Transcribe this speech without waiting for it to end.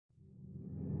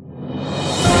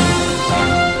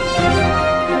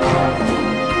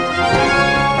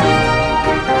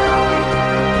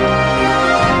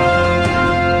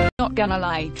gonna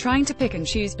lie, trying to pick and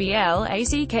choose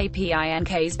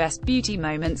BLACKPINK's best beauty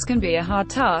moments can be a hard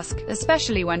task,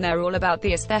 especially when they're all about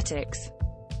the aesthetics.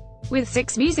 With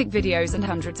 6 music videos and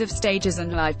hundreds of stages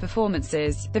and live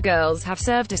performances, the girls have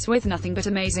served us with nothing but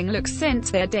amazing looks since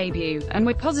their debut, and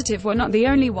we're positive we're not the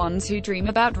only ones who dream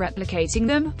about replicating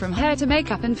them, from hair to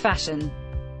makeup and fashion.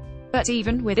 But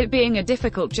even with it being a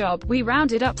difficult job, we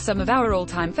rounded up some of our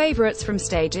all-time favorites from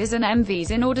stages and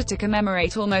MVs in order to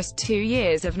commemorate almost 2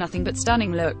 years of nothing but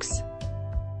stunning looks.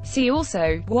 See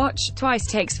also, watch, Twice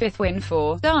Takes Fifth Win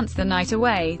for Dance the Night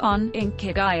Away, on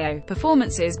Inkigayo,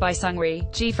 performances by Seungri,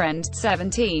 G-Friend,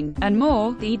 17, and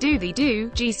more, They Do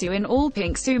Jisoo in all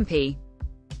pink Soompi.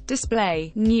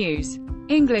 Display, News.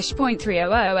 English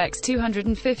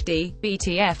 .300x250,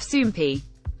 BTF Soompi.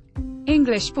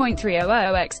 English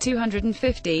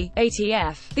 .300x250,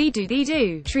 ATF, They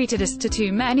Do, treated us to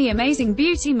too many amazing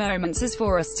beauty moments as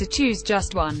for us to choose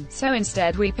just one, so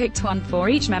instead we picked one for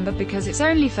each member because it's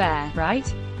only fair, right?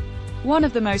 One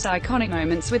of the most iconic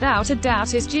moments without a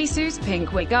doubt is Jisoo's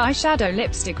pink wig eyeshadow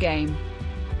lipstick game.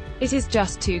 It is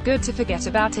just too good to forget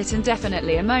about it, and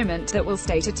definitely a moment that will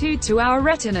stay tattooed to our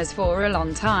retinas for a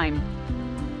long time.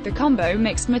 The combo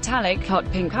mixed metallic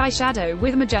hot pink eyeshadow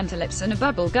with magenta lips and a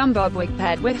bubble-gum bob wig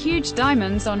paired with huge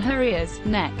diamonds on her ears,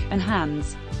 neck, and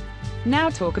hands.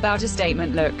 Now talk about a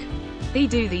statement look. They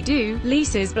Do,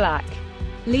 Lisa's Black.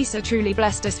 Lisa truly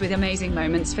blessed us with amazing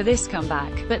moments for this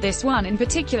comeback, but this one in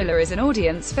particular is an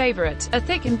audience favorite. A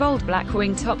thick and bold black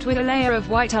wing topped with a layer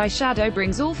of white eyeshadow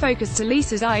brings all focus to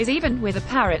Lisa's eyes, even with a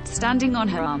parrot standing on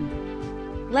her arm.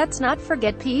 Let's not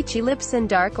forget peachy lips and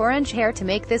dark orange hair to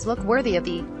make this look worthy of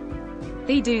the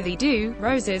They Do,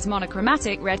 Rose's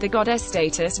monochromatic red. The goddess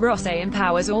status Rose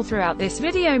empowers all throughout this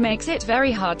video makes it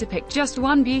very hard to pick just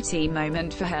one beauty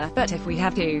moment for her, but if we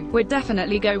have to, we'd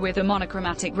definitely go with the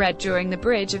monochromatic red during the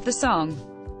bridge of the song.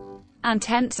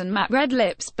 Intense and matte red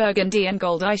lips, burgundy and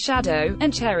gold eyeshadow,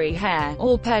 and cherry hair,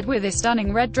 all paired with a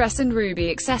stunning red dress and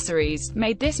ruby accessories,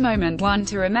 made this moment one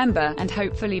to remember, and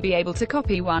hopefully be able to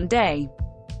copy one day.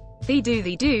 They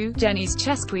Do, Jennie's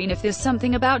chess queen. If there's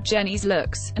something about Jennie's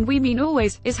looks, and we mean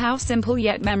always, is how simple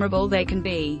yet memorable they can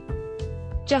be.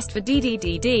 Just for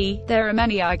DDDD, there are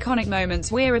many iconic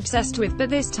moments we're obsessed with,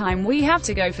 but this time we have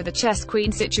to go for the chess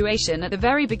queen situation at the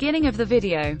very beginning of the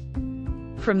video.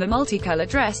 From the multicolor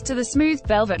dress to the smooth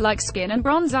velvet-like skin and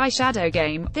bronze eyeshadow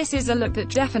game, this is a look that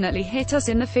definitely hit us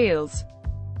in the feels.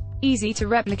 Easy to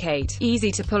replicate,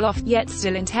 easy to pull off, yet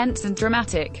still intense and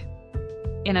dramatic.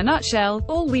 In a nutshell,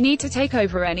 all we need to take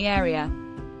over any area.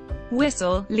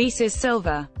 Whistle, Lisa's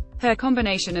silver. Her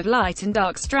combination of light and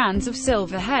dark strands of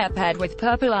silver hair paired with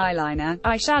purple eyeliner,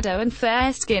 eyeshadow and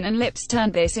fair skin and lips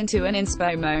turned this into an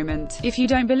inspo moment. If you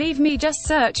don't believe me, just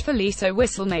search for Lisa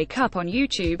Whistle makeup on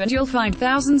YouTube and you'll find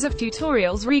thousands of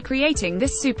tutorials recreating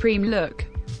this supreme look.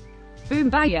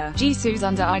 Boom baya, Jisoo's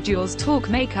under eye jewels. Talk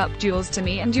makeup jewels to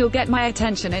me and you'll get my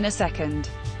attention in a second.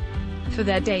 For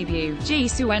their debut,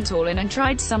 Jisoo went all in and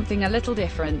tried something a little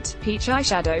different. Peach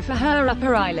eyeshadow for her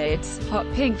upper eyelids, hot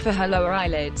pink for her lower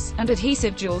eyelids, and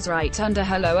adhesive jewels right under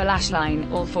her lower lash line,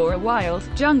 all for a wild,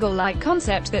 jungle-like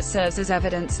concept that serves as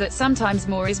evidence that sometimes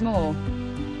more is more.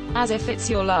 As if it's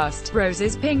your last,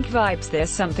 Rose's pink vibes. There's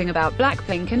something about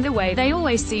BLACKPINK and the way they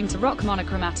always seem to rock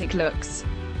monochromatic looks.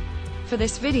 For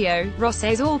this video,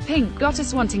 Rose's all pink got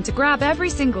us wanting to grab every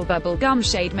single bubble gum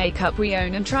shade makeup we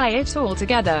own and try it all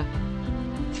together.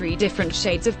 3 different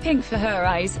shades of pink for her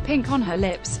eyes, pink on her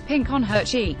lips, pink on her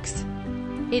cheeks.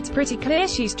 It's pretty clear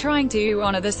she's trying to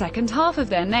honor the second half of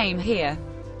their name here.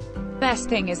 Best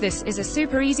thing is this is a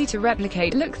super easy to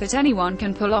replicate look that anyone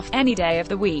can pull off any day of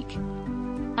the week.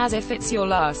 As if it's your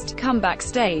last, come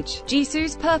backstage.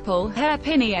 Jisoo's purple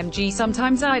hairpin. EMG.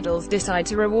 Sometimes idols decide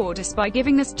to reward us by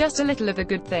giving us just a little of the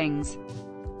good things.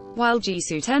 While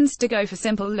Jisoo tends to go for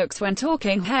simple looks when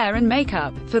talking hair and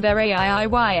makeup, for their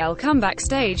AIIYL comeback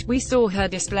stage, we saw her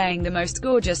displaying the most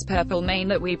gorgeous purple mane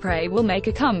that we pray will make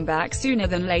a comeback sooner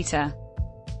than later.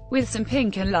 With some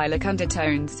pink and lilac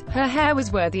undertones, her hair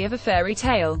was worthy of a fairy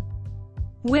tale.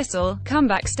 Whistle,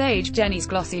 comeback stage. Jennie's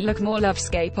glossy look. More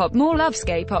Lovescape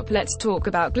pop. Let's talk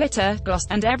about glitter, gloss,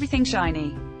 and everything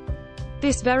shiny.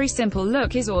 This very simple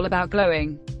look is all about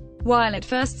glowing. While at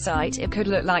first sight it could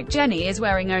look like Jennie is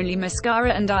wearing only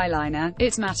mascara and eyeliner,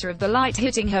 it's matter of the light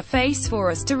hitting her face for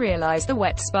us to realize the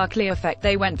wet sparkly effect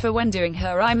they went for when doing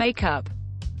her eye makeup.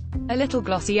 A little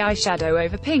glossy eyeshadow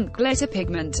over pink glitter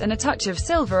pigment and a touch of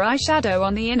silver eyeshadow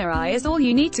on the inner eye is all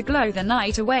you need to glow the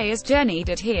night away, as Jennie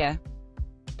did here.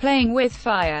 Playing with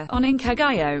fire, on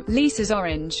Inkigayo, Lisa's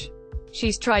orange.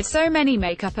 She's tried so many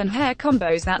makeup and hair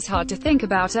combos that's hard to think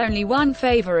about only one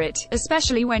favorite,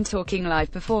 especially when talking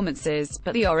live performances,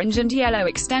 but the orange and yellow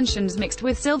extensions mixed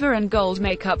with silver and gold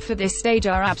makeup for this stage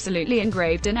are absolutely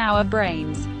engraved in our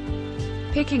brains.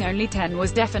 Picking only 10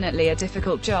 was definitely a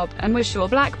difficult job, and we're sure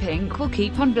Blackpink will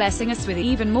keep on blessing us with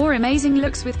even more amazing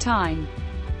looks with time.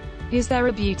 Is there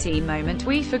a beauty moment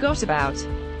we forgot about?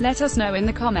 Let us know in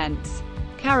the comments.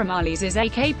 Caramales is a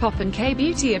K-pop and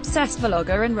K-beauty obsessed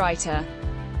vlogger and writer.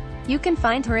 You can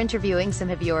find her interviewing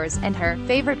some of yours and her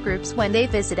favorite groups when they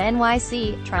visit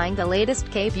NYC, trying the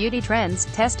latest K-beauty trends,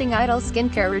 testing idol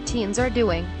skincare routines or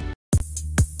doing